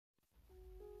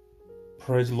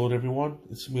Praise the Lord, everyone.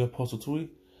 It's me, Apostle Tui.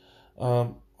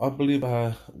 I believe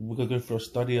we're going to go for a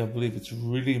study. I believe it's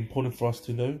really important for us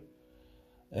to know.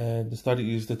 And the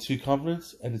study is the two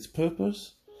covenants and its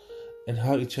purpose and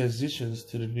how it transitions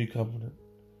to the new covenant.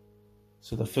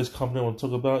 So the first covenant I want to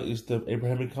talk about is the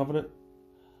Abrahamic covenant,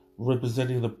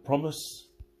 representing the promise.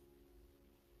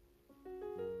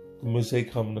 The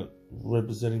Mosaic covenant,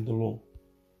 representing the law.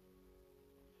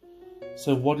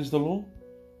 So what is the law?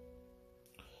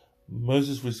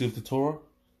 Moses received the Torah,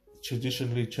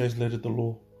 traditionally translated the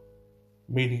law,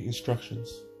 meaning instructions.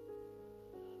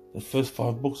 The first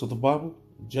 5 books of the Bible,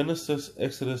 Genesis,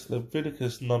 Exodus,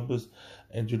 Leviticus, Numbers,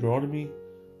 and Deuteronomy,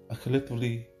 are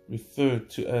collectively referred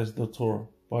to as the Torah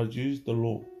by Jews, the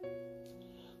law.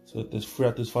 So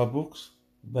throughout these 5 books,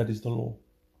 that is the law.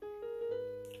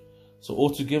 So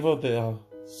altogether, there are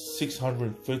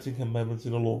 613 commandments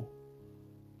in the law.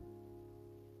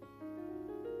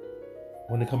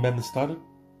 When the commandment started,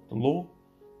 the law,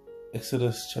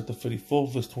 Exodus chapter 34,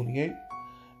 verse 28,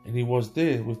 and he was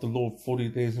there with the Lord 40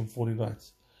 days and 40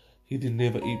 nights. He did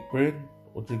never eat bread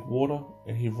or drink water,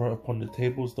 and he wrote upon the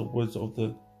tables the words of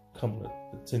the covenant,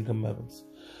 the 10 commandments.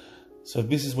 So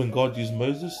this is when God used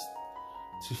Moses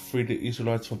to free the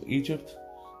Israelites from Egypt,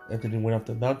 and then he went up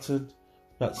the mountain,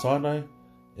 Mount Sinai,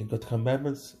 and got the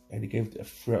commandments, and he gave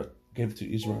it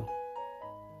to Israel.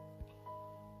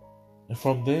 And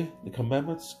from there, the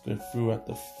commandments go throughout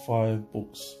the 5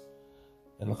 books.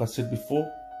 And like I said before,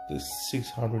 there's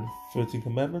 613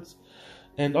 commandments.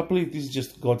 And I believe this is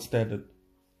just God's standard.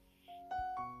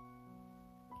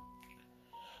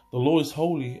 The law is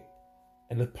holy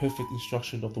and a perfect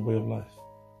instruction of the way of life.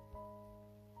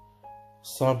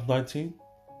 Psalm 19,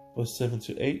 verse 7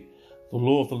 to 8. The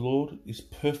law of the Lord is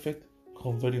perfect,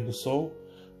 converting the soul.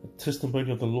 The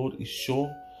testimony of the Lord is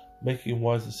sure, making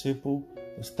wise the simple.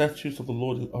 The statutes of the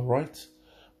Lord are right,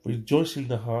 rejoicing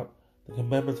the heart. The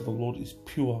commandment of the Lord is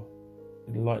pure,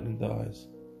 enlightening the eyes.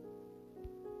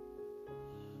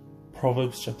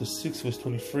 Proverbs chapter 6, verse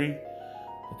 23.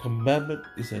 The commandment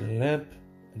is a lamp,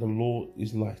 and the law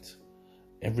is light,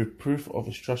 and reproof of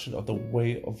instruction of the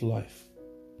way of life.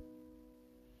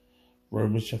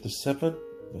 Romans chapter 7,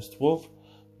 verse 12.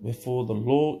 Wherefore the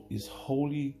law is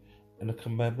holy, and the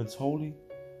commandments holy,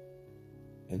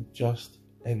 and just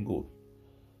and good.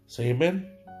 Say amen.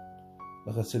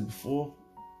 Like I said before,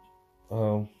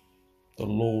 the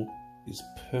law is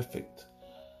perfect.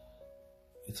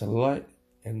 It's a light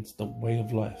and it's the way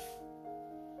of life.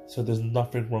 So there's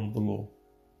nothing wrong with the law.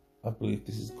 I believe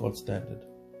this is God's standard.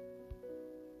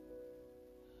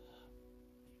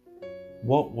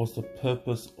 What was the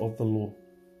purpose of the law?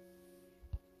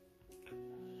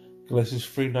 Galatians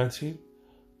 3:19.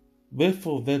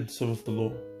 Wherefore then serveth the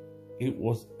law? It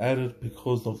was added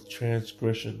because of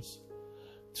transgressions,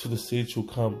 to the seed shall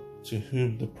come, to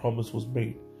whom the promise was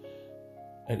made,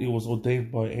 and it was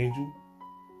ordained by an angel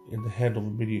in the hand of a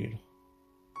mediator.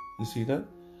 You see that?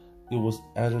 It was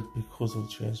added because of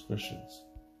transgressions.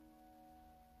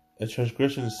 A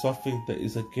transgression is something that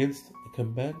is against a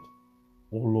command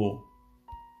or law.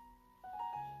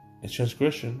 A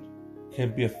transgression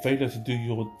can be a failure to do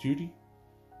your duty.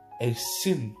 A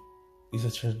sin is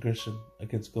a transgression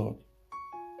against God.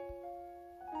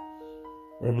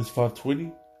 Romans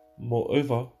 5:20.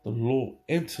 Moreover, the law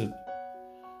entered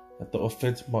that the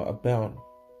offense might abound.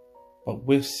 But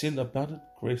where sin abounded,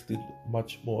 grace did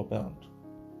much more abound.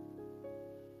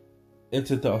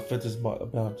 Entered that offenses might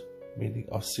abound, meaning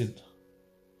our sin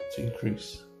to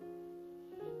increase.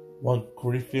 1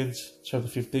 Corinthians chapter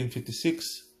 15:56.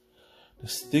 The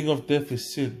sting of death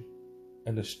is sin,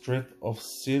 and the strength of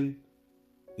sin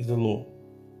is the law.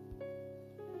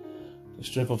 The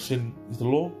strength of sin is the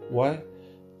law. Why?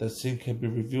 That sin can be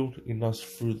revealed in us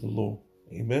through the law.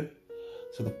 Amen.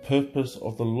 So the purpose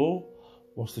of the law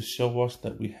was to show us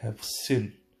that we have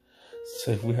sin.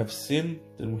 So if we have sin,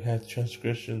 then we have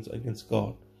transgressions against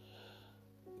God.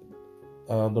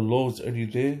 The law is only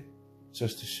there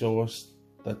just to show us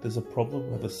that there's a problem,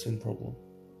 we have a sin problem.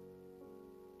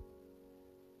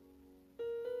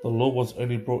 The law was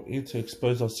only brought in to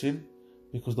expose our sin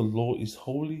because the law is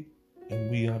holy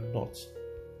and we are not.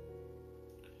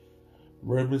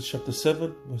 Romans chapter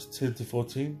 7, verse 10 to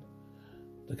 14.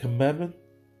 The commandment,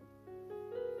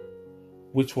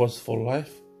 which was for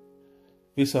life,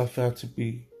 this I found to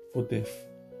be for death.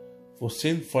 For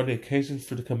sin, finding occasion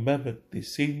through the commandment,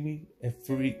 deceived me, and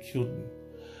through it killed me.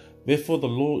 Therefore the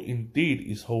law indeed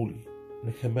is holy,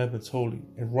 and the commandments holy,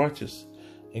 and righteous,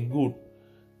 and good.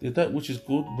 Did that which is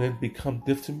good then become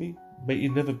death to me? May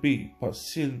it never be, but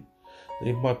sin, that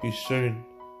it might be shown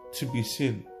to be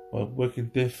sin, by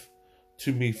working death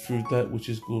to me through that which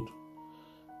is good,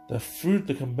 that through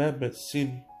the commandment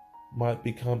sin might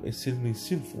become exceedingly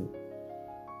sinful.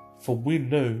 For we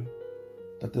know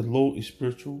that the law is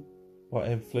spiritual, but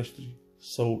I am fleshly,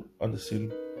 sold under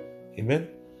sin. Amen.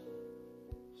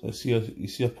 So you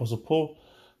see Apostle Paul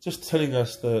just telling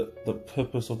us the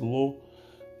purpose of the law.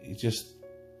 It just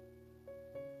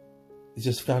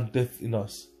found death in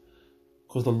us,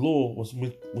 because the law was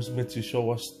meant to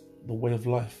show us the way of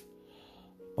life,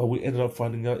 but we ended up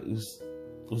finding out it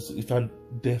found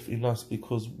death in us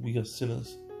because we are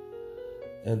sinners.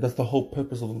 And that's the whole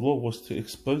purpose of the law, was to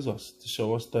expose us, to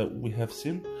show us that we have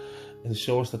sin, and to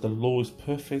show us that the law is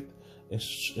perfect,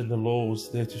 and the law was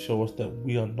there to show us that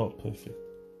we are not perfect.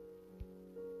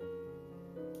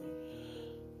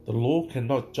 The law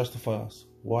cannot justify us.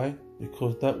 Why?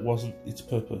 Because that wasn't its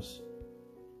purpose.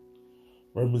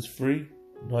 Romans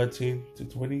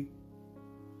 3:19-20.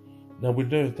 Now we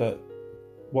know that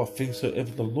what things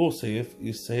soever the law saith,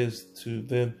 it says to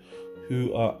them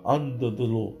who are under the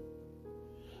law,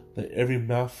 that every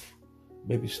mouth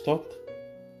may be stopped,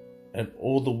 and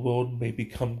all the world may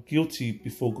become guilty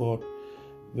before God.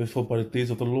 Therefore, by the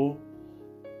deeds of the law,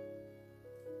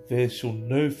 there shall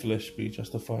no flesh be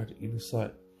justified in his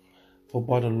sight. For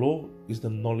by the law is the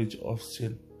knowledge of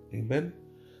sin. Amen.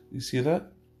 You see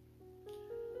that?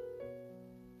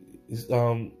 It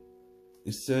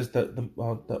says that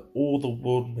that all the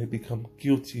world may become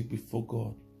guilty before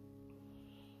God.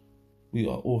 We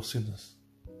are all sinners.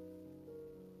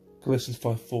 Galatians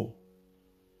 5:4.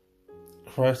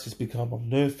 Christ is become of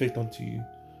no effect unto you.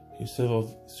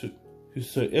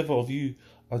 Whosoever of you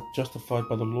are justified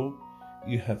by the law,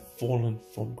 you have fallen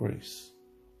from grace.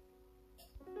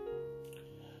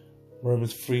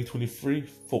 Romans 3:23.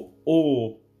 For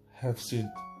all have sinned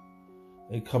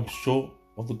and come short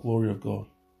of the glory of God.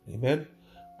 Amen.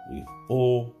 We've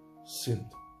all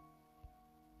sinned.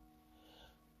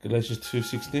 Galatians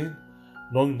 2:16.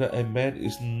 Knowing that a man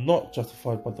is not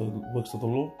justified by the works of the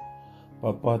law,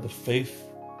 but by the faith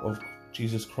of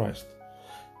Jesus Christ.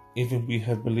 Even we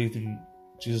have believed in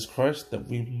Jesus Christ, that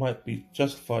we might be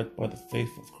justified by the faith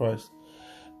of Christ,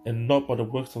 and not by the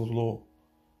works of the law.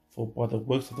 For by the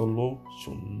works of the law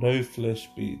shall no flesh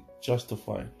be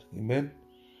justified. Amen.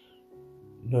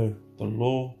 No, the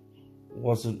law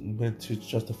wasn't meant to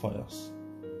justify us.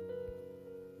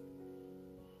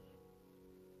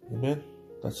 Amen.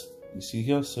 You see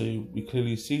here, so we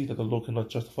clearly see that the law cannot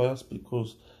justify us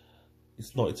because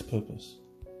it's not its purpose.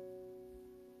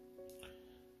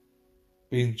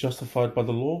 Being justified by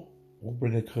the law will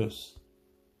bring a curse.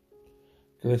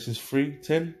 Galatians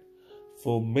 3:10.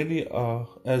 For many are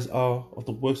of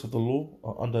the works of the law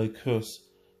are under a curse.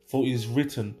 For it is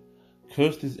written,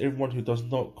 cursed is everyone who does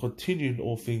not continue in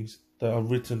all things that are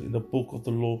written in the book of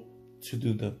the law to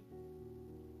do them.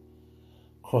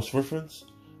 Cross-reference,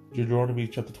 Deuteronomy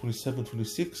chapter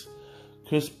 27:26.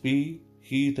 Cursed be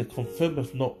he that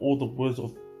confirmeth not all the words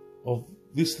of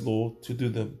this law to do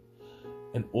them.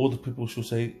 And all the people shall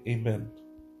say, Amen.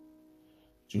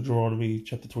 Deuteronomy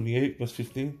chapter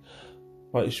 28:15.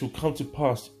 But it shall come to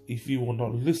pass, if you will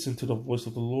not listen to the voice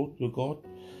of the Lord your God,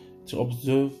 to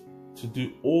observe, to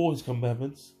do all his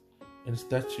commandments and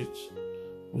statutes,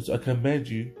 which I command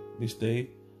you this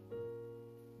day,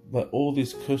 that all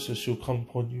these curses shall come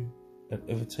upon you and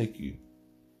overtake you.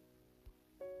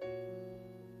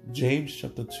 James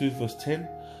chapter 2:10.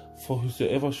 For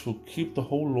whosoever shall keep the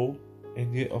whole law,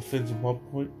 and yet offends in one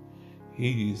point,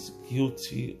 he is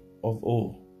guilty of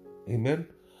all. Amen.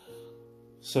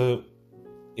 So,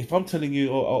 if I'm telling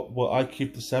you, well, I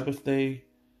keep the Sabbath day,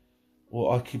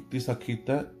 or I keep this, I keep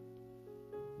that,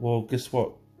 well, guess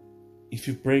what? If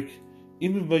you break,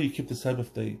 even though you keep the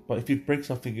Sabbath day, but if you break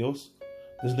something else,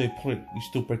 there's no point. You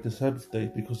still break the Sabbath day,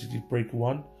 because if you break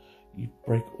one, you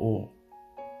break all.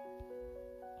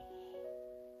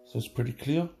 So it's pretty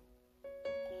clear.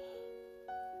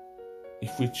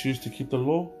 If we choose to keep the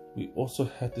law, we also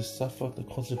have to suffer the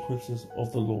consequences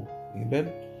of the law.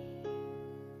 Amen.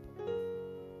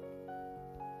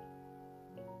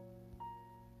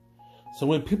 So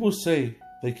when people say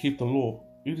they keep the law,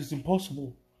 it is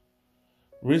impossible.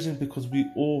 Reason because we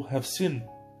all have sinned,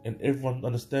 and everyone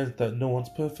understands that no one's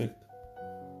perfect.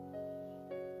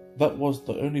 That was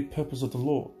the only purpose of the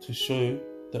law, to show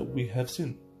that we have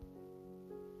sinned.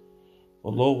 The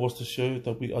law was to show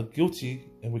that we are guilty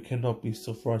and we cannot be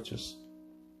self-righteous.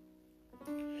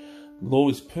 The law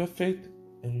is perfect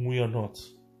and we are not.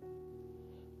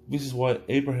 This is why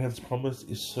Abraham's promise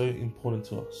is so important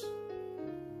to us.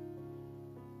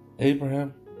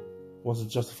 Abraham wasn't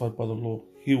justified by the law.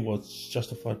 He was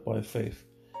justified by faith.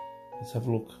 Let's have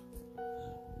a look.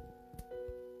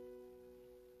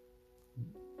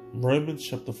 Romans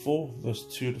chapter 4, verse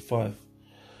 2 to 5.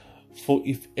 For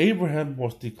if Abraham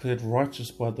was declared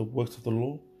righteous by the works of the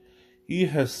law, he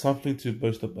has something to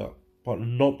boast about, but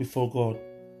not before God.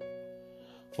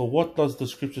 For what does the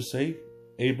scripture say?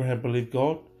 Abraham believed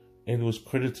God, and it was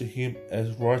credited to him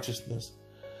as righteousness.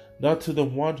 Now to the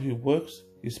one who works,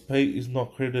 his pay is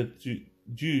not credited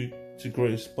due to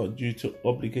grace, but due to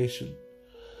obligation.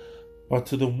 But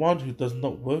to the one who does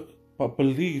not work, but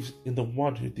believes in the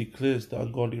one who declares the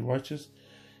ungodly righteous,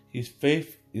 his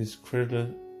faith is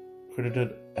credited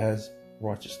as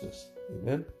righteousness.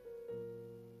 Amen.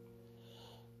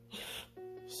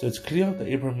 So it's clear that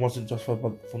Abraham wasn't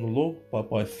justified from the law, but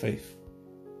by faith.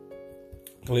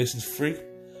 Galatians 3,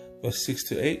 verse 6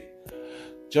 to 8.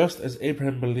 Just as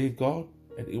Abraham believed God,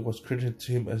 and it was credited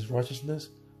to him as righteousness,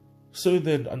 so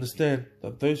then understand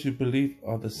that those who believe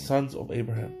are the sons of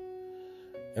Abraham.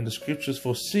 And the scriptures,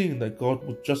 foreseeing that God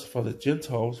would justify the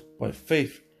Gentiles by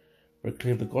faith,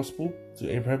 proclaimed the gospel to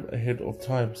Abraham ahead of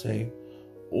time, saying,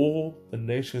 all the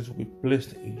nations will be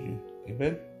blessed in you.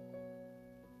 Amen.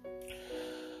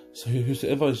 So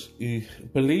whosoever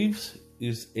believes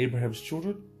is Abraham's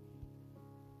children.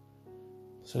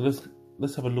 So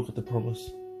let's have a look at the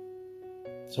promise.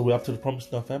 So we're up to the promise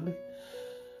in our family.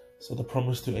 So the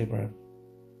promise to Abraham.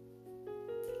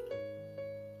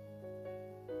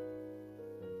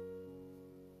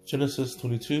 Genesis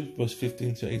 22, verse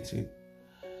 15 to 18.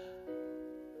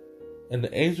 And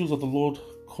the angels of the Lord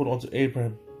called unto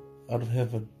Abraham out of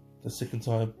heaven the second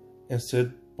time, and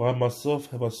said, by myself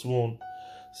have I sworn,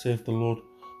 saith the Lord,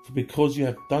 for because you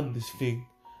have done this thing,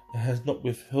 and has not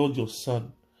withheld your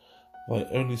son, thy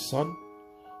only son,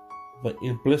 but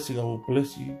in blessing I will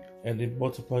bless you, and in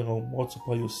multiplying I will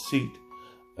multiply your seed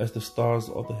as the stars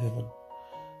of the heaven,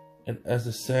 and as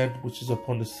the sand which is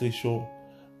upon the seashore,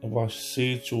 and thy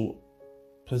seed shall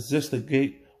possess the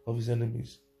gate of his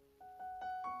enemies.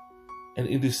 And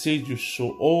in this seed you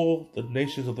shall all the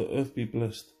nations of the earth be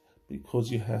blessed, because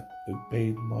you have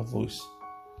obeyed my voice.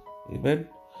 Amen.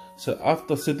 So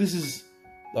this is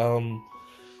when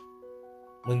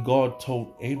God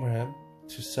told Abraham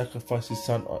to sacrifice his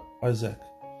son Isaac,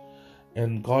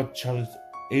 and God challenged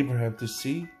Abraham to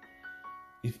see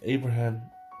if Abraham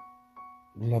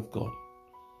loved God.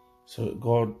 So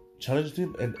God challenged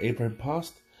him, and Abraham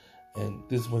passed, and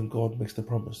this is when God makes the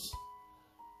promise.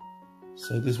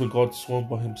 So this is when God swore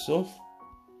by himself,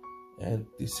 and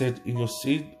he said, in your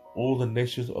seed all the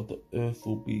nations of the earth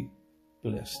will be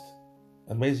blessed.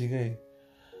 Amazing, eh?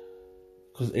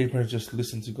 Because Abraham just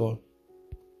listened to God.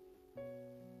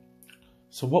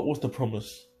 So what was the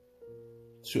promise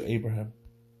to Abraham?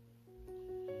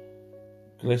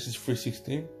 Galatians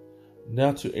 3:16.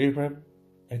 Now to Abraham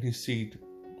and his seed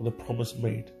was the promise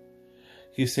made.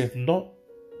 He said, not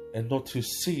to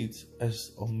seeds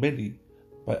as of many,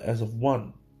 but as of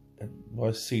one, and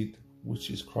by seed, which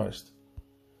is Christ.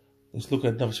 Let's look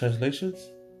at another translations,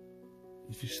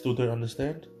 if you still don't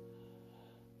understand.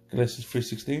 Galatians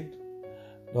 3:16.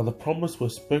 Now the promise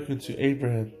was spoken to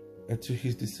Abraham and to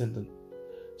his descendant.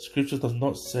 Scripture does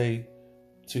not say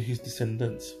to his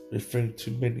descendants, referring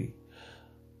to many,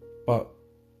 but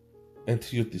and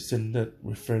to your descendant,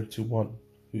 referring to one,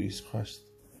 who is Christ.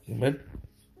 Amen.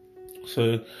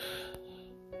 So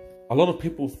a lot of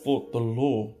people thought the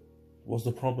law was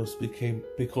the promise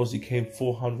because it came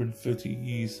 430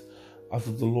 years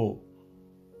after the law.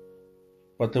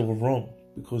 But they were wrong,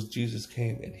 because Jesus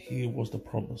came and he was the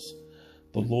promise.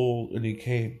 The law only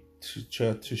came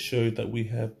to show that we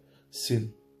have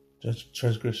sin,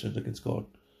 transgression against God.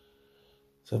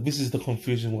 So this is the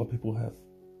confusion what people have.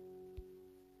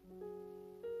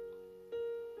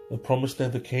 The promise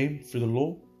never came through the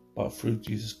law, but through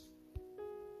Jesus.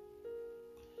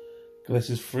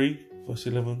 Galatians 3, verse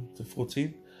 11 to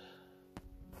 14.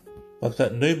 But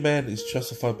that no man is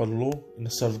justified by the law in the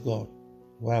sight of God.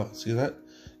 Wow, see that?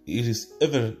 It is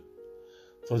evident,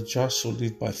 for the just shall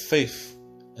live by faith,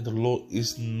 and the law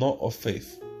is not of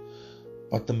faith,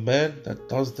 but the man that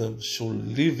does them shall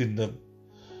live in them.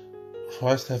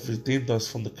 Christ hath redeemed us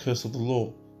from the curse of the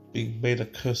law, being made a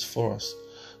curse for us.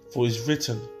 For it is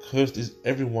written, cursed is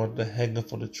everyone that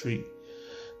hangeth on a tree,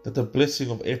 that the blessing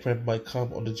of Abraham might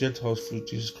come on the Gentiles through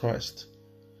Jesus Christ,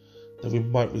 that we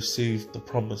might receive the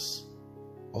promise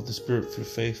of the Spirit through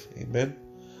faith. Amen.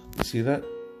 You see that?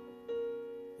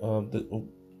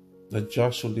 The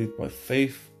just shall live by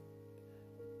faith,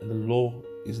 and the law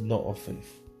is not of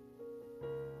faith.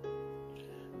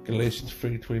 Galatians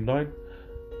 3:29.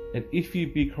 And if ye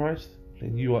be Christ,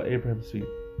 then you are Abraham's seed,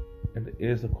 and the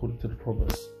heirs according to the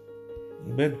promise.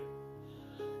 Amen.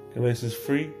 Galatians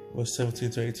 3, verse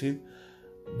 17 to 18.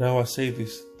 Now I say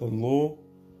this, the law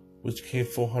which came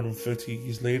 430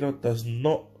 years later, does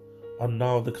not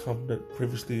annul the covenant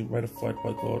previously ratified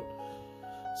by God,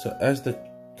 so as to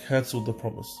cancel the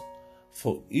promise.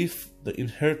 For if the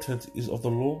inheritance is of the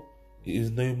law, it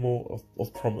is no more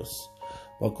of promise,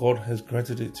 but God has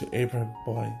granted it to Abraham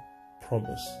by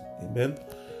promise. Amen.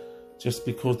 Just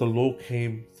because the law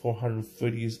came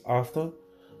 430 years after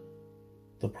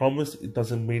the promise, it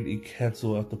doesn't mean it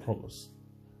cancelled out the promise,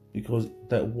 because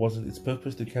that wasn't its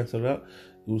purpose to cancel it out.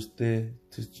 It was there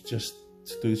to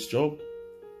do its job,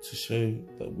 to show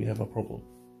that we have a problem.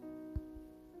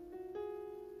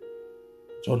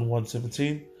 John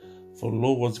 1:17, for the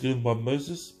law was given by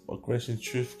Moses, but grace and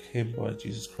truth came by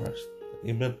Jesus Christ.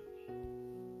 Amen.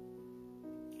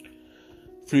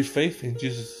 Through faith in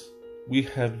Jesus, we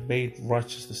have made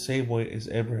righteous the same way as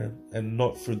Abraham, and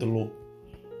not through the law.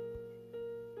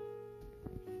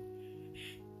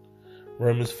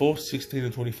 Romans 4:16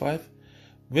 and 25.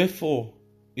 Therefore,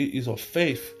 it is of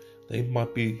faith that it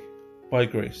might be by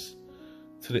grace,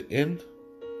 to the end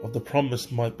of the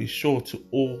promise might be sure to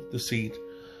all the seed,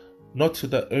 not to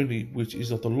that only which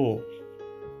is of the law,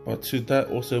 but to that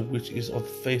also which is of the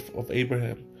faith of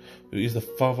Abraham, who is the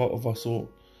father of us all.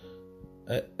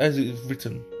 As it is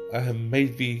written, I have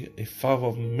made thee a father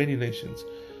of many nations,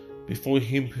 before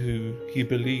him who he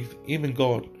believed, even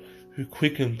God, who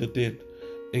quickened the dead,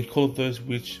 and called those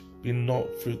which be not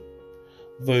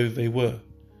though they were,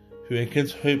 who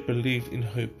against hope believed in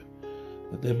hope,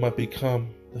 that they might become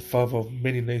the father of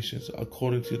many nations,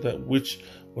 according to that which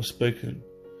was spoken,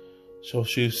 shall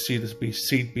his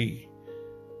seed be.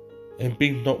 And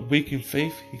being not weak in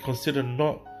faith, he considered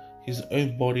not his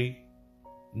own body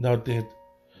now dead,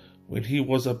 when he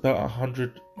was about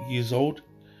 100 years old,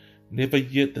 never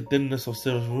yet the deadness of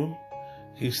Sarah's womb.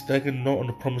 He staggered not on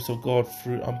the promise of God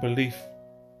through unbelief,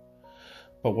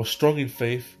 but was strong in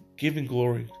faith, giving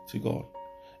glory to God,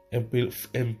 and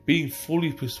being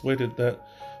fully persuaded that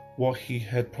what he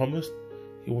had promised,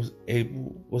 he was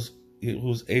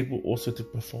able also to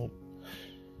perform.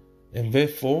 And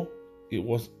therefore it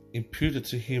was imputed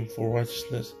to him for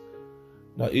righteousness.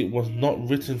 Now it was not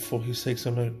written for his sakes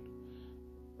alone,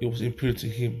 it was imputed to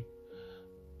him,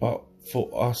 but for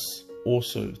us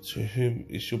also, to whom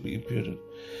it shall be imputed,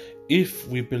 if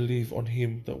we believe on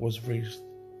him that was raised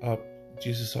up,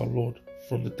 Jesus our Lord,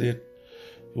 from the dead,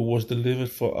 who was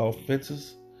delivered for our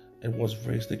offences and was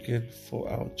raised again for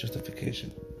our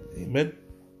justification. Amen.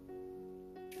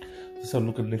 Let's have a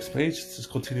look at the next page. Let's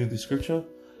continue the scripture.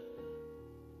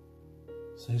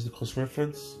 So here's the cross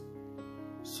reference.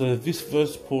 So this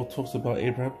verse, Paul talks about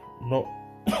Abraham not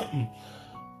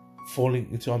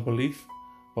falling into unbelief,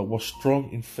 but was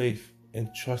strong in faith and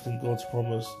trusting God's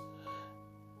promise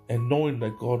and knowing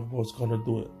that God was going to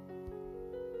do it.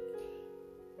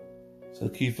 So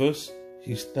the key verse,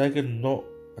 he staggered not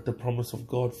at the promise of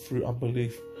God through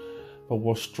unbelief, but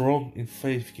was strong in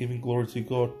faith, giving glory to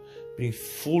God, being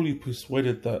fully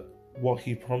persuaded that what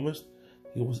he promised,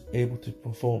 he was able to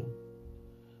perform,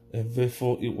 and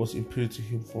therefore it was imputed to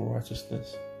him for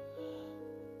righteousness.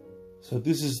 So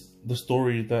this is the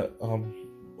story that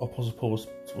Apostle Paul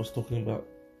was talking about.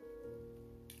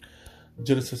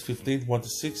 Genesis 15,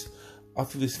 1-6.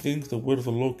 After these things, the word of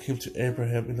the Lord came to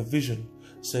Abraham in a vision,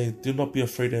 saying, do not be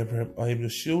afraid, Abraham. I am your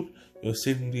shield, your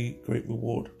exceedingly great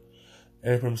reward.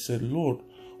 Abraham said, Lord,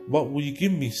 what will you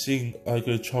give me, seeing I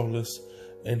go childless,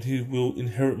 and who will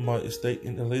inherit my estate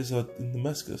in Eliezer in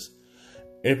Damascus?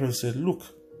 Abraham said, Look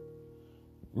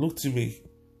to me.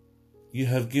 You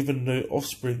have given no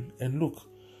offspring, and look,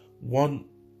 one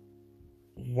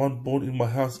born in my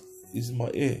house is my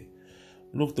heir.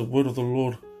 Look, the word of the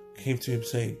Lord came to him,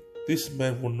 saying, this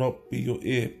man will not be your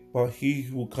heir, but he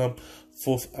who will come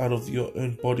forth out of your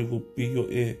own body will be your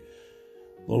heir.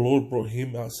 The Lord brought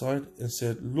him outside and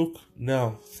said, look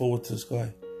now forward to the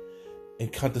sky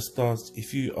and count the stars,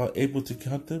 if you are able to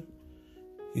count them.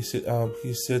 He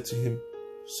said to him,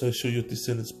 so shall your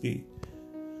descendants be.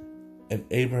 And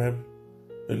Abraham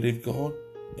believed God,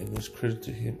 and it was credited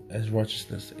to him as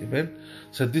righteousness. Amen.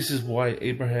 So this is why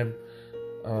Abraham,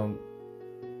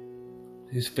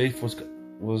 his faith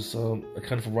was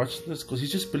accounted for righteousness, because he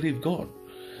just believed God.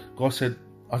 God said,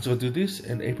 I'm going to do this,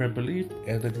 and Abraham believed,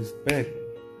 and then his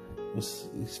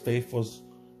faith was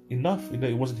enough.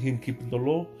 It wasn't him keeping the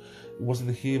law, it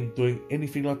wasn't him doing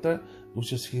anything like that, it was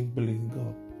just him believing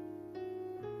God.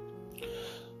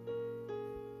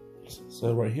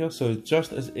 So right here, so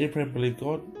just as Abraham believed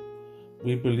God,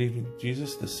 we believe in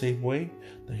Jesus the same way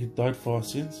that he died for our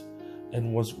sins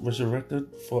and was resurrected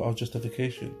for our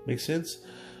justification. Makes sense?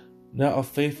 Now our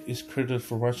faith is credited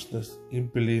for righteousness in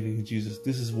believing in Jesus.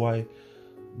 This is why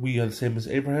we are the same as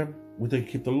Abraham. we don't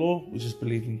keep the law, we just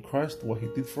believe in Christ, what he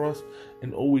did for us,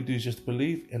 and all we do is just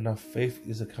believe, and our faith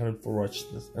is accounted for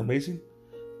righteousness. Amazing?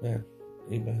 Man,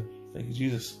 amen. Thank you,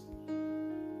 Jesus.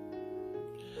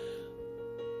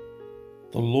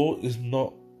 The law is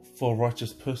not for a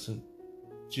righteous person.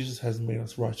 Jesus has made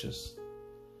us righteous.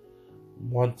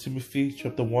 1 Timothy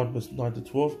chapter 1 verse 9 to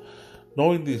 12.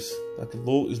 Knowing this, that the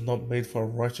law is not made for a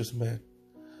righteous man,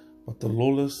 but the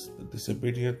lawless, the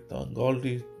disobedient, the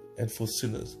ungodly, and for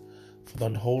sinners, for the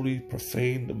unholy,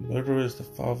 profane, the murderers, the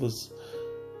fathers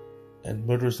and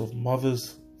murderers of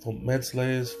mothers, for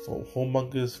manslayers, for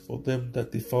whoremongers, for them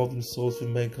that defile themselves with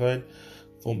mankind,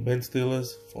 for men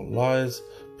stealers, for liars,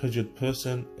 perjured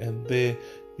person, and there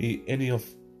be any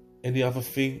other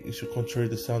thing is contrary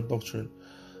to sound doctrine,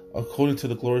 according to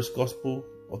the glorious gospel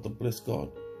of the blessed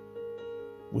God,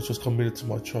 which was committed to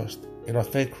my trust. And I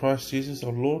thank Christ Jesus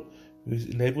our Lord, who has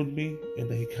enabled me, and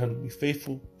that he counted me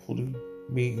faithful, putting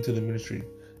me into the ministry.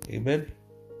 Amen.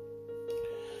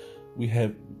 We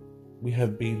have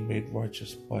been made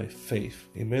righteous by faith.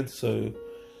 Amen. So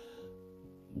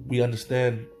we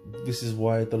understand this is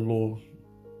why the law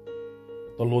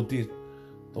did.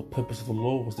 The purpose of the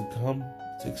law was to come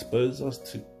to expose us,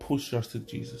 to push us to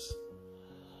Jesus.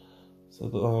 So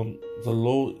the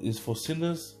law is for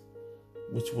sinners,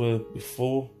 which we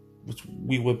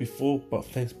were before, but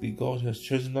thanks be God who has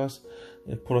chosen us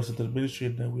and put us into the ministry,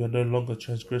 and that we are no longer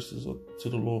transgressors to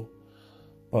the law,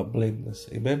 but blameless.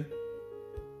 Amen.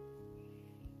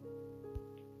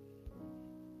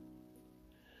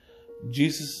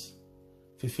 Jesus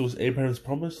fulfills Abraham's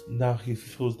promise. Now he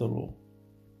fulfills the law.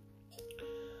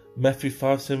 Matthew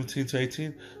 5:17 to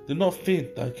 18. Do not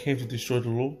think that I came to destroy the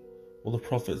law or the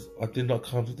prophets. I did not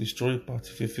come to destroy, but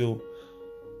to fulfill.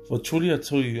 For truly I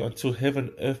tell you, until heaven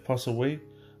and earth pass away,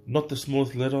 not the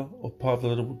smallest letter or part of the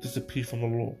letter will disappear from the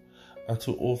law,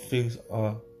 until all things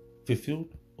are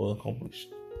fulfilled or accomplished.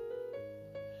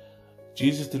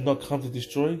 Jesus did not come to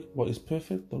destroy what is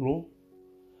perfect, the law.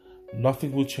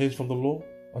 Nothing will change from the law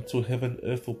until heaven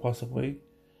and earth will pass away.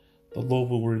 The law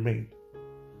will remain.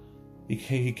 He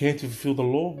came to fulfill the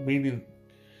law, meaning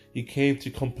he came to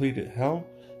complete it. How?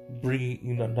 Bringing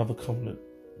in another covenant,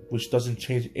 which doesn't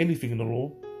change anything in the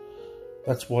law.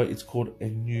 That's why it's called a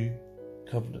new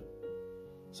covenant.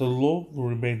 So the law will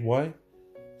remain. Why?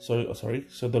 So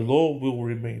the law will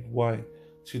remain. Why?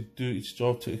 To do its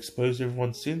job, to expose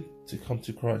everyone's sin, to come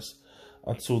to Christ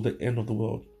until the end of the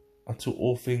world, until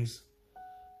all things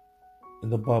in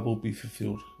the Bible be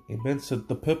fulfilled. Amen. So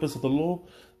the purpose of the law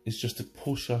is just to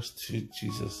push us to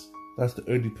Jesus. That's the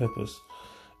only purpose,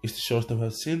 is to show us that we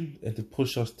have sin and to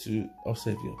push us to our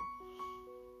Savior.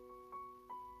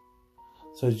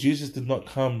 So Jesus did not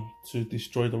come to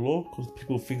destroy the law, because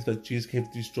people think that Jesus came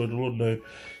to destroy the law. No,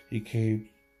 he came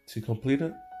to complete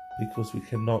it, because we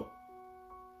can't do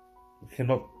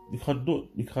it.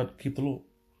 We can't keep the law.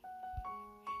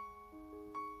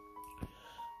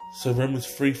 So Romans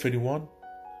 3:31.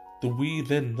 Do we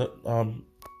then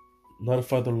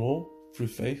nullify the law through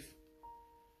faith?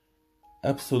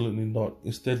 Absolutely not.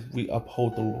 Instead, we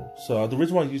uphold the law. So the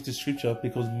reason why I use this scripture,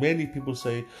 because many people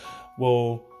say,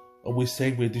 well, are we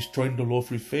saying we're destroying the law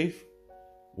through faith?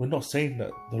 We're not saying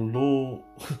that. The law,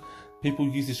 people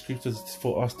use the scriptures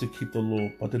for us to keep the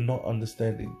law, but they're not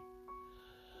understanding.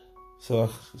 So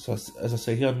as I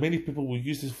say here, many people will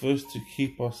use this verse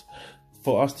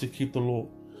for us to keep the law.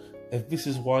 And this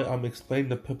is why I'm explaining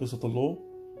the purpose of the law.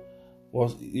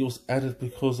 It was added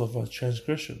because of our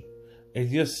transgression. And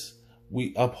yes,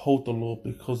 we uphold the law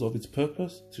because of its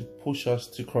purpose, to push us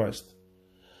to Christ.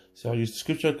 So I use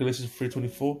scripture, Galatians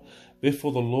 3:24.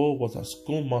 Therefore the law was our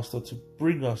schoolmaster to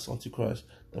bring us unto Christ,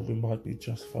 that we might be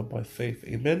justified by faith.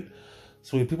 Amen.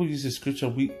 So when people use this scripture,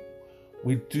 we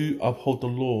do uphold the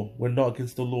law. We're not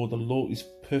against the law. The law is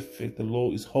perfect. The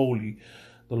law is holy.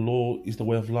 The law is the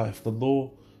way of life. The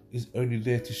law is only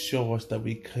there to show us that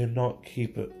we cannot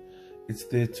keep it. It's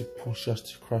there to push us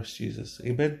to Christ Jesus.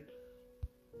 Amen.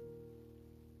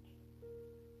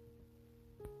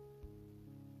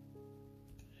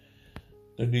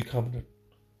 The new covenant.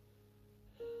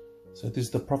 So this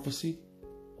is the prophecy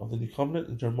of the new covenant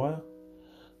in Jeremiah.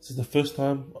 This is the first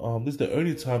time, this is the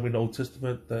only time in the Old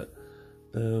Testament that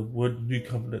the word new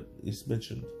covenant is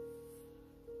mentioned.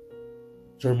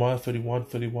 Jeremiah 31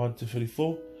 to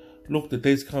 34. Look, the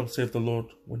days come, saith the Lord,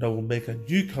 when I will make a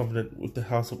new covenant with the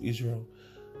house of Israel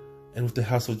and with the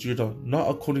house of Judah, not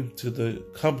according to the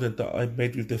covenant that I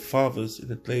made with their fathers in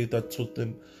the day that took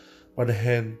them by the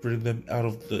hand, bring them out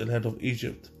of the land of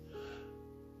Egypt,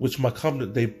 which my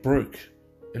covenant they broke,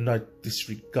 and I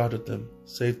disregarded them,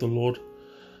 saith the Lord.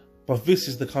 But this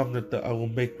is the covenant that I will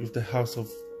make with the house of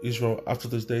Israel after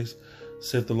those days,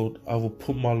 saith the Lord, I will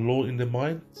put my law in their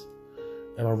minds,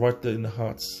 and I'll write that in their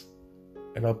hearts.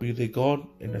 And I'll be their God,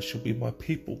 and they shall be my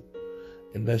people.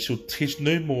 And they shall teach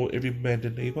no more every man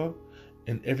their neighbour,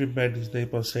 and every man his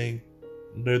neighbour, saying,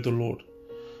 Know the Lord.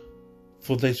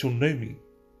 For they shall know me,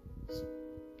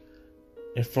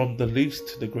 and from the least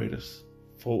to the greatest.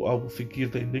 For I will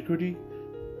forgive their iniquity,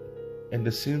 and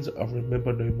the sins I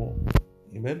remember no more.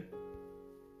 Amen.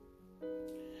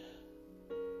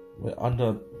 We're under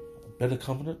a better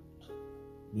covenant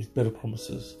with better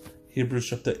promises. Hebrews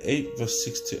chapter 8 verse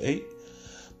 6 to 8.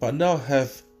 But now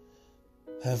have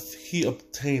he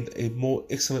obtained a more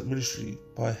excellent ministry,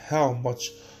 by how much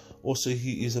also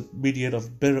he is a mediator of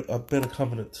a better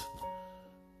covenant,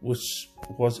 which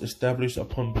was established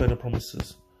upon better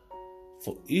promises.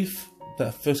 For if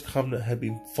that first covenant had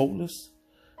been faultless,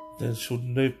 then should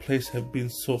no place have been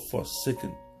sought for a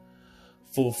second.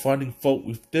 For finding fault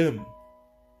with them,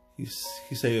 he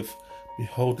saith,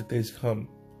 Behold, the days come,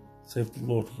 saith the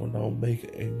Lord, when I will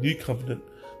make a new covenant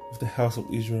with the house of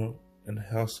Israel and the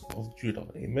house of Judah.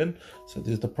 Amen. So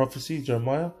there's the prophecy,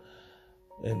 Jeremiah,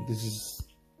 and this is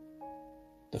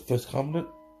the first covenant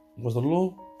was the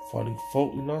law. Finding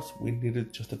fault in us, we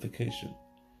needed justification.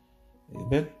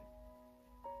 Amen.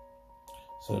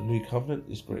 So the new covenant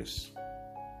is grace.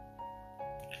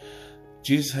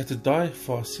 Jesus had to die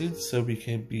for our sins so we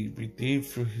can be redeemed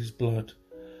through his blood.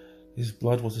 His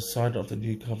blood was a sign of the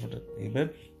new covenant.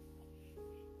 Amen.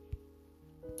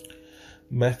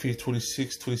 Matthew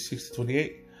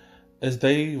 26:26-28. As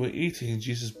they were eating,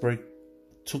 Jesus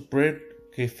took bread,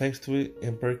 gave thanks to it,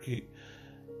 and broke it.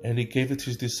 And he gave it to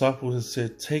his disciples and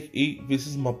said, Take, eat, this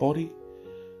is my body.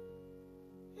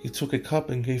 He took a cup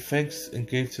and gave thanks and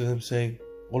gave to them, saying,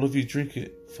 All of you drink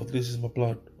it, for this is my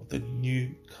blood of the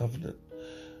new covenant,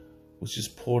 which is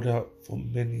poured out for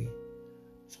many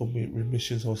for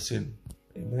remissions of sin.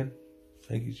 Amen.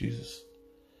 Thank you, Jesus.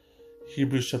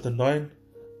 Hebrews chapter 9,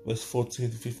 verse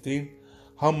 14-15.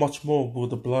 How much more will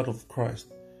the blood of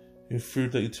Christ, who through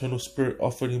the eternal Spirit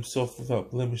offered himself without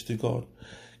blemish to God,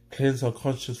 cleanse our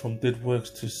conscience from dead works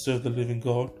to serve the living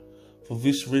God? For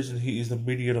this reason he is the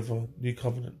mediator of a new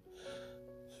covenant,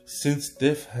 since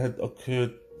death had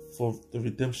occurred for the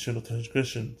redemption of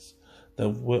transgressions that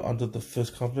were under the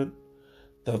first covenant,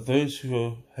 that those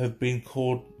who have been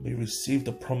called may receive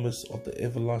the promise of the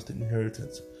everlasting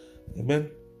inheritance.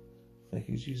 Amen. Thank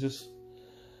you, Jesus.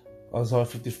 Isaiah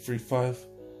 53:5.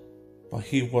 But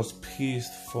he was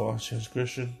pierced for our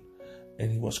transgression,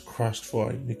 and he was crushed for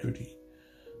our iniquity.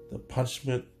 The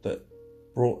punishment that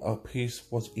brought our peace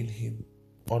was on him,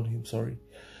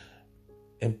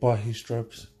 and by his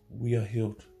stripes we are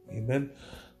healed. Amen.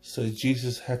 So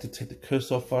Jesus had to take the curse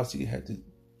off us. He had to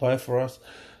die for us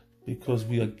because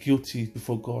we are guilty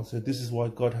before God. So this is why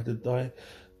God had to die,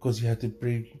 because he had to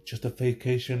bring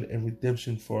justification and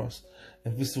redemption for us.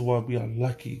 And this is why we are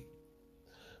lucky.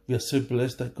 We are so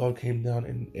blessed that God came down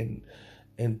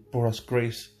and brought us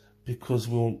grace, because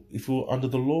if we were under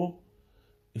the law,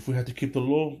 if we had to keep the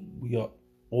law, we are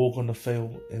all going to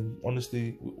fail, and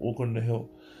honestly, we're all going to hell.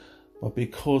 But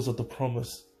because of the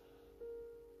promise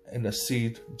and the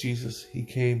seed, Jesus, he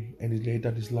came and he laid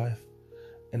down his life.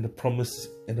 And the promise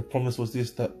was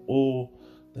this, that all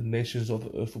the nations of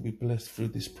the earth will be blessed through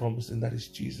this promise, and that is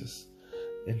Jesus.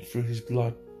 And through his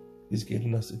blood, he's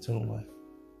given us eternal life.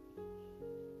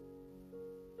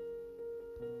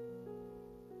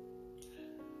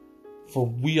 For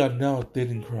we are now dead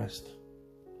in Christ.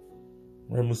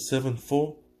 Romans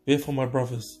 7:4. Therefore, my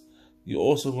brothers, you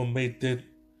also were made dead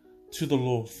to the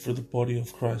law through the body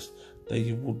of Christ, that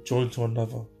you will join to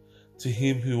another, to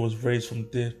him who was raised from the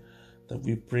dead, that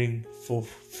we bring forth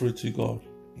fruit to God.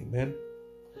 Amen.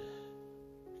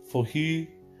 For he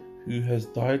who has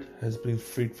died has been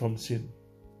freed from sin.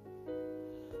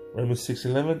 Romans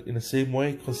 6:11. In the same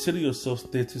way, consider yourselves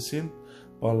dead to sin,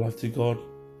 but alive to God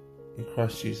in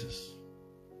Christ Jesus.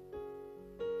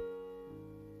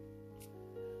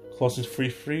 Colossians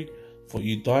 3:3. For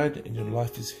you died, and your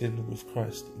life is hidden with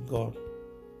Christ in God.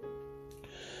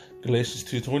 Galatians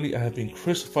 2:20. I have been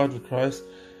crucified with Christ,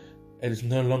 and it is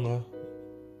no longer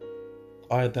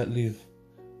I that live,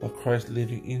 but Christ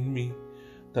living in me.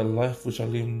 That life which I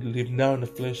live now in the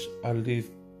flesh, I live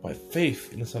by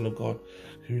faith in the Son of God,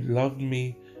 who loved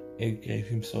me and gave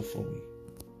himself for me.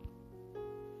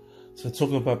 So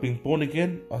talking about being born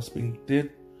again, us being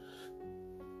dead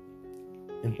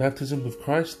in baptism with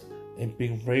Christ, and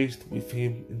being raised with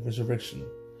him in resurrection.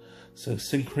 So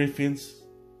 2 Corinthians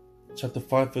chapter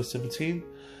 5 verse 17.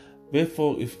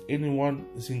 Therefore, if anyone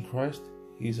is in Christ,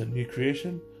 he is a new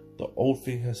creation. The old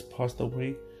thing has passed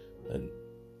away, and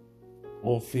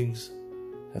all things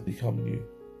have become new.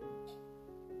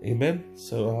 Amen.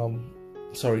 So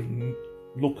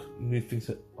look, new things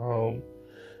have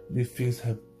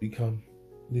become,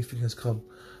 new thing has come.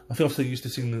 I think I'm so used to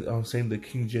saying the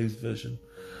King James version,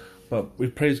 but we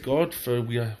praise God for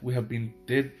we have been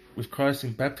dead with Christ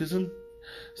in baptism.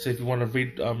 So if you want to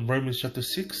read Romans chapter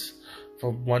 6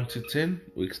 from 1 to 10,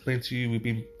 we explain to you we've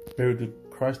been buried with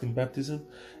Christ in baptism,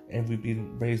 and we've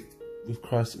been raised with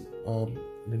Christ in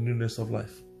the newness of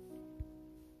life.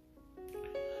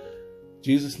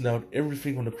 Jesus nailed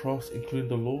everything on the cross, including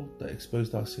the law that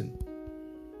exposed our sin.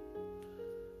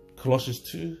 Colossians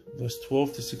 2 verse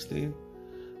 12 to 16,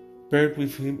 buried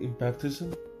with him in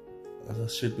baptism, as I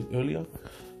shared with earlier,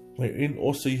 wherein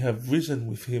also you have risen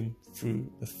with him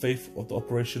through the faith of the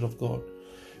operation of God,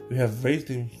 who have raised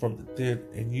him from the dead,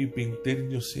 and you being dead in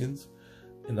your sins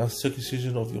and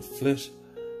uncircumcision of your flesh,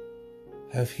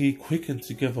 have he quickened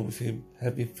together with him,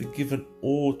 having forgiven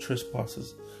all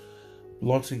trespasses,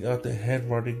 blotting out the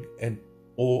handwriting and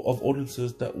all of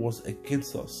ordinances that was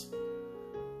against us,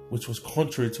 which was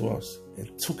contrary to us,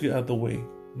 and took it out of the way,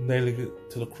 nailing it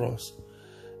to the cross.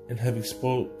 And having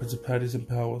spoiled principalities and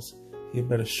powers, he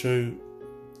made a show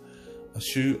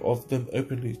of them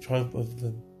openly, triumph over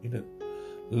them in it.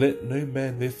 Let no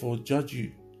man therefore judge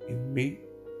you in meat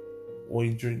or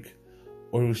in drink,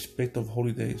 or in respect of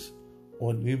holy days,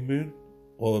 or new moon,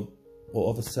 or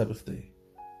of the Sabbath day.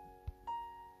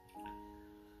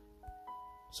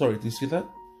 Sorry, do you see that?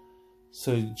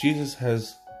 So Jesus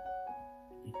has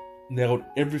nailed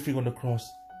everything on the cross,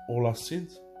 all our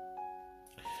sins,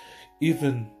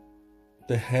 even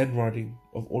the handwriting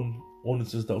of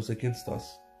ordinances that was against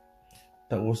us,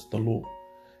 that was the law.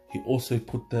 He also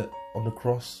put that on the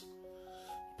cross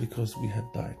because we had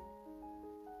died.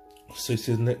 So he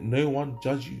says, let no one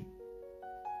judge you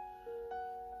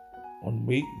on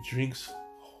meat, drinks,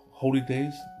 holy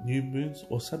days, new moons,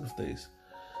 or Sabbath days.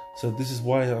 So this is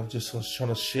why I'm just trying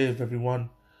to share with everyone,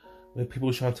 when people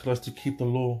are trying to tell us to keep the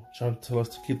law, trying to tell us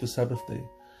to keep the Sabbath day,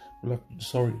 we're like,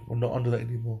 sorry, we're not under that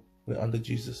anymore. We're under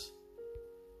Jesus.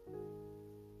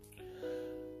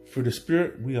 Through the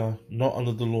Spirit, we are not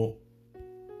under the law.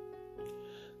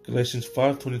 Galatians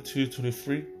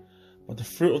 5:22-23. But the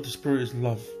fruit of the Spirit is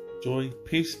love, joy,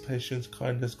 peace, patience,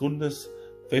 kindness, goodness,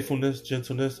 faithfulness,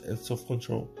 gentleness, and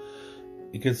self-control.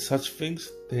 Against such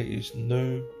things there is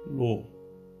no law.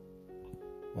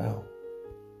 Wow.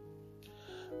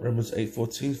 Romans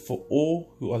 8:14. For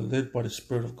all who are led by the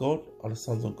Spirit of God are the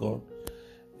sons of God.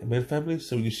 Amen, family.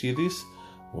 So you see this,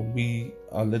 when we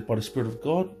are led by the Spirit of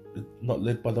God, not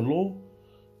led by the law,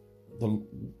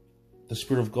 the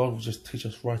Spirit of God will just teach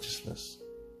us righteousness.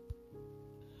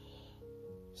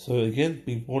 So again,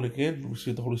 being born again, we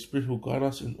receive the Holy Spirit who will guide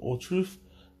us in all truth,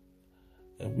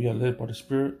 and we are led by the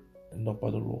Spirit and not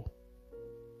by the law.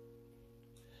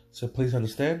 So please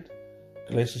understand,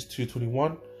 Galatians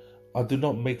 2:21, I do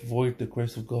not make void the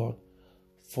grace of God,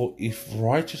 for if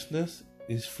righteousness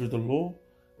is through the law,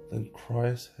 then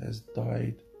Christ has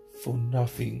died for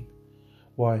nothing.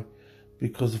 Why?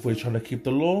 Because if we're trying to keep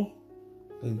the law,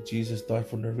 then Jesus died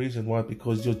for no reason. Why?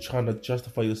 Because you're trying to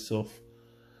justify yourself.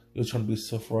 You're trying to be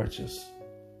self-righteous.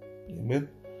 Amen?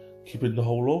 Keeping the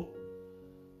whole law.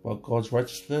 But God's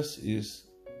righteousness is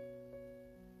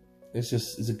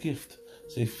a gift.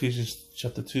 So Ephesians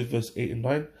chapter 2 verse 8 and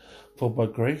 9. For by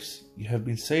grace you have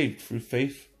been saved through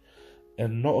faith,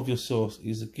 and not of yourselves. It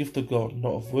is a gift of God,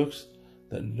 not of works,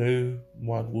 that no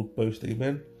one will boast.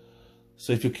 Amen?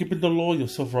 So if you're keeping the law, you're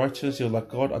self-righteous, you're like,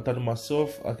 God, I've done it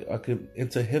myself, I can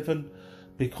enter heaven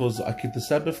because I keep the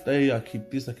Sabbath day, I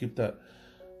keep this, I keep that.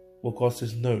 Well, God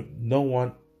says, no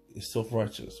one is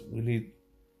self-righteous. We need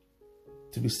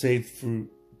to be saved through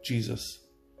Jesus.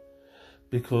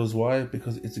 Because why?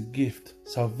 Because it's a gift.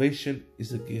 Salvation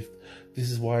is a gift. This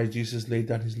is why Jesus laid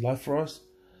down his life for us.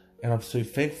 And I'm so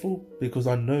thankful, because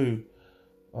I know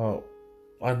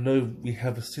we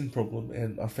have a sin problem,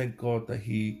 and I thank God that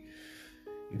he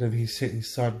sent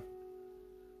his son,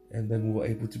 and then we were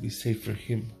able to be saved through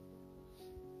him.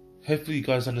 Hopefully you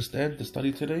guys understand the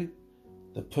study today,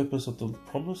 the purpose of the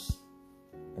promise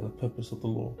and the purpose of the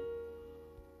law.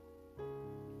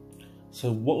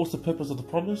 So what was the purpose of the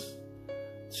promise?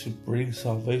 To bring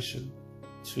salvation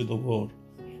to the world.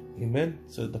 Amen?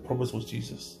 So the promise was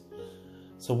Jesus.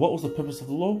 So what was the purpose of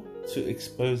the law? To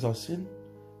expose our sin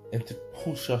and to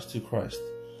push us to Christ.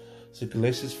 So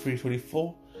Galatians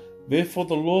 3:24, therefore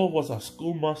the law was our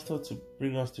schoolmaster to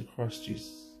bring us to Christ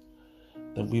Jesus,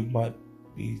 that we might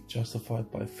be justified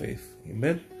by faith.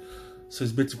 Amen? So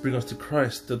it's meant to bring us to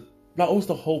Christ. That was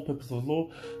the whole purpose of the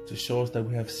law, to show us that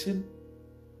we have sin,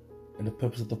 and the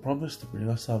purpose of the promise to bring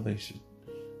us salvation.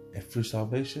 And through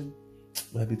salvation,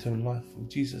 we have eternal life with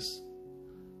Jesus.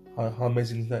 How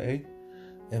amazing is that, eh?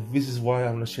 And this is why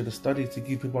I'm going to share the study, to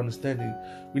give people understanding.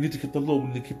 We need to keep the law. We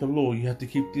need to keep the law. You have to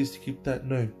keep this, to keep that.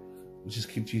 No, we just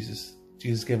keep Jesus.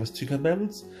 Jesus gave us 2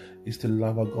 commandments: is to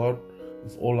love our God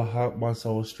with all our heart, mind,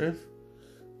 soul, and strength,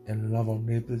 and love our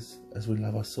neighbors as we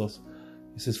love ourselves.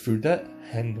 He says, through that,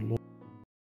 hang the law.